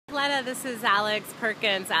Jetta. This is Alex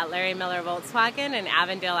Perkins at Larry Miller Volkswagen in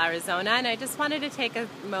Avondale, Arizona, and I just wanted to take a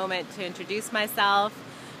moment to introduce myself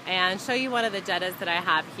and show you one of the Jettas that I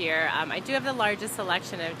have here. I do have the largest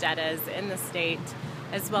selection of Jettas in the state,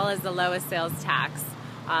 as well as the lowest sales tax.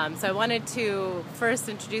 So I wanted to first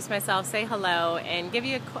introduce myself, say hello, and give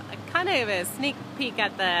you a kind of a sneak peek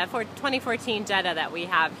at the 2014 Jetta that we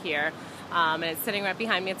have here. And it's sitting right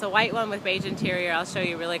behind me. It's a white one with beige interior. I'll show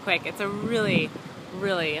you really quick. It's a really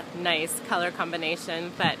nice color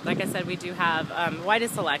combination, but like I said, we do have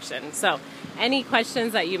widest selection. So any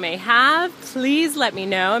questions that you may have, please let me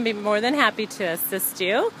know. I'd be more than happy to assist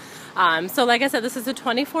you. So like I said, this is a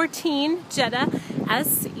 2014 Jetta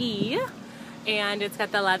SE, and it's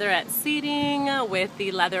got the leatherette seating with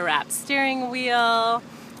the leather wrapped steering wheel.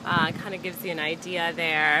 Kind of gives you an idea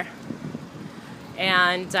there.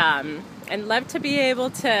 And love to be able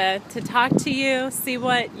to talk to you, see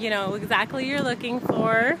what exactly you're looking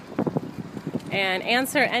for, and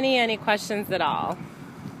answer any questions at all.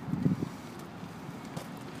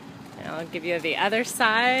 And I'll give you the other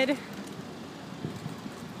side.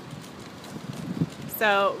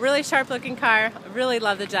 So really sharp looking car. Really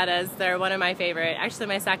love the Jettas. They're one of my favorite. Actually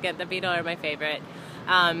my second. The Beetle are my favorite.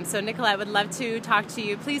 So Nicollete would love to talk to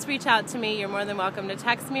you. Please reach out to me. You're more than welcome to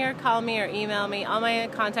text me or call me or email me. All my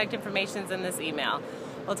contact information is in this email.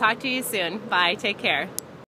 We'll talk to you soon. Bye. Take care.